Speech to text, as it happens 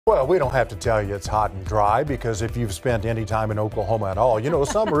Well, we don't have to tell you it's hot and dry because if you've spent any time in Oklahoma at all, you know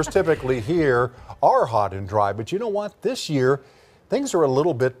summers typically here are hot and dry. But you know what? This year, things are a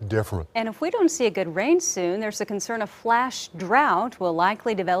little bit different. And if we don't see a good rain soon, there's a concern a flash drought will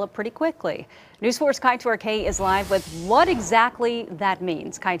likely develop pretty quickly. News 4's Kaitor K is live with what exactly that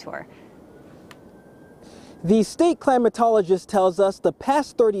means. Kaitor. The state climatologist tells us the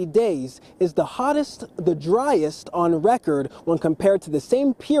past 30 days is the hottest, the driest on record when compared to the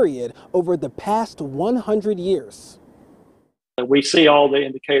same period over the past 100 years. We see all the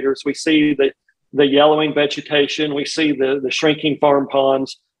indicators. We see the yellowing vegetation. We see the shrinking farm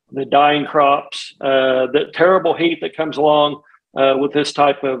ponds, the dying crops, the terrible heat that comes along with this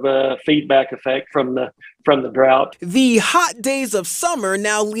type of feedback effect from the drought. The hot days of summer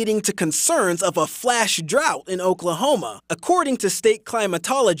now leading to concerns of a flash drought in Oklahoma, according to state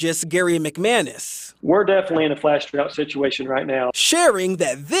climatologist Gary McManus. We're definitely in a flash drought situation right now. Sharing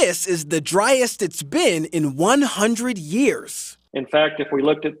that this is the driest it's been in 100 years. In fact, if we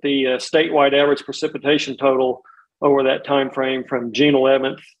looked at the statewide average precipitation total over that time frame from June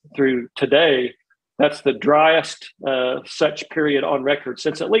 11th through today, that's the driest such period on record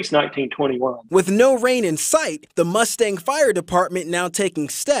since at least 1921. With no rain in sight, the Mustang Fire Department now taking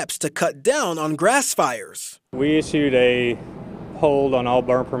steps to cut down on grass fires. We issued a hold on all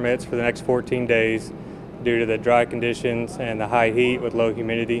burn permits for the next 14 days due to the dry conditions and the high heat with low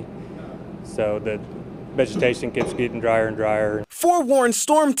humidity. So the vegetation keeps getting drier and drier. Forewarned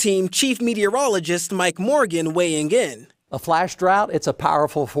Storm Team Chief Meteorologist Mike Morgan weighing in. A flash drought, it's a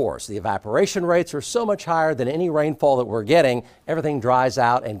powerful force. The evaporation rates are so much higher than any rainfall that we're getting. Everything dries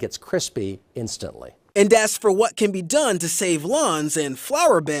out and gets crispy instantly. And as for what can be done to save lawns and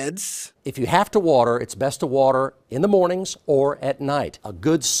flower beds, if you have to water, it's best to water in the mornings or at night. A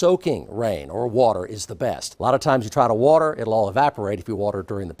good soaking rain or water is the best. A lot of times you try to water, it'll all evaporate if you water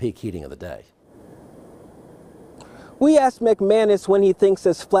during the peak heating of the day. we asked McManus when he thinks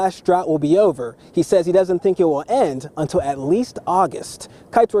this flash drought will be over. He says he doesn't think it will end until at least August.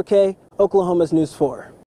 Kaitor K, Oklahoma's News 4.